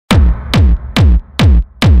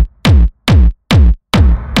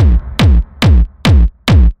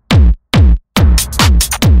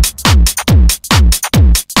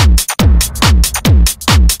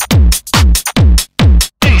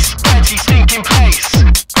stinking place.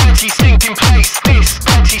 Dirty stinking place. This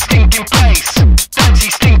dirty stinking place. Dirty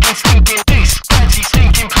stinking this. Dirty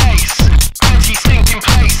stinking place. Dirty stinking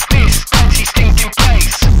place. This dirty stinking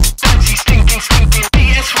place. Dirty stinking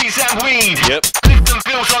PS3s and weed. Yep. Clifton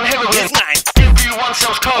bills on heroin. Yes, nice. Everyone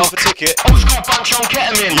sells coke. Half a ticket. Old school bunch on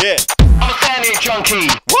ketamine. Yeah. I'm a Thanet junkie.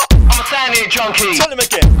 What? I'm a Thanet junkie. Tell him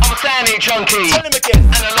again. I'm a Thanet junkie. Tell him again.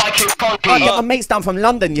 And I like it funky. I get my mates down from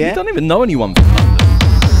London, yeah? You don't even know anyone from London.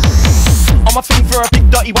 I'm a thing for a big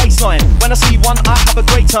dirty waistline. When I see one, I have a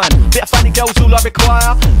great time. Bit of funny girls, all I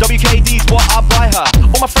require. WKD's what I buy her.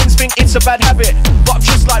 All my friends think it's a bad habit, but I'm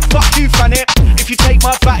just like, fuck you, Thanet. If you take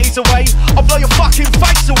my fatties away, I'll blow your fucking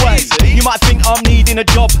face away. Easy. You might think I'm needing a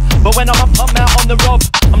job, but when I'm up, I'm out on the rob.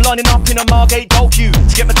 I'm lining up in a Margate goal queue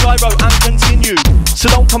to get my gyro and continue. So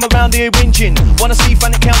don't come around here whinging. Wanna see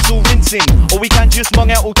Thanet Council rinsing, or we can just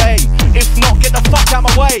mong out all day. If not, get the fuck out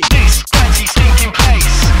my way. This dirty stinking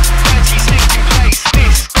place. Dirty stinking place.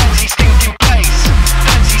 This dirty stinking place.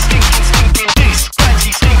 Dirty stinking this.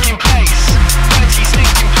 Dirty stinking place. Dirty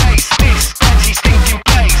stinking place. This dirty stinking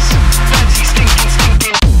place. Dirty stinking.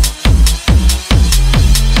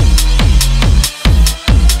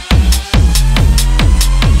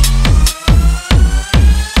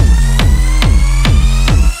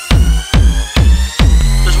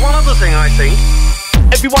 There's one other thing I think.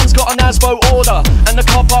 Everyone's got an ASBO order, and the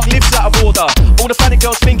car park lives out of order. All the Thanet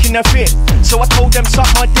girls thinking they're fit, so I told them suck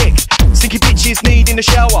my dick. Stinky bitches need in the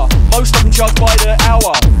shower, most of them charge by the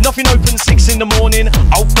hour. Nothing open 6 in the morning,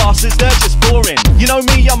 old bastards, they're just boring. You know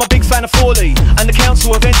me, I'm a big fan of Forley, and the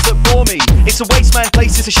council events that bore me. It's a waste man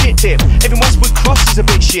place, it's a shit tip. Even Westwood Cross is a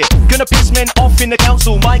bit shit. Gonna piss men off in the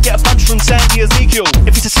council, might get a bunch from Sandy Ezekiel.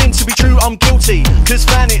 If it's a sin to be true, I'm guilty, cause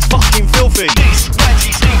Thanet's fucking filthy. This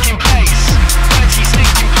dirty stinking place.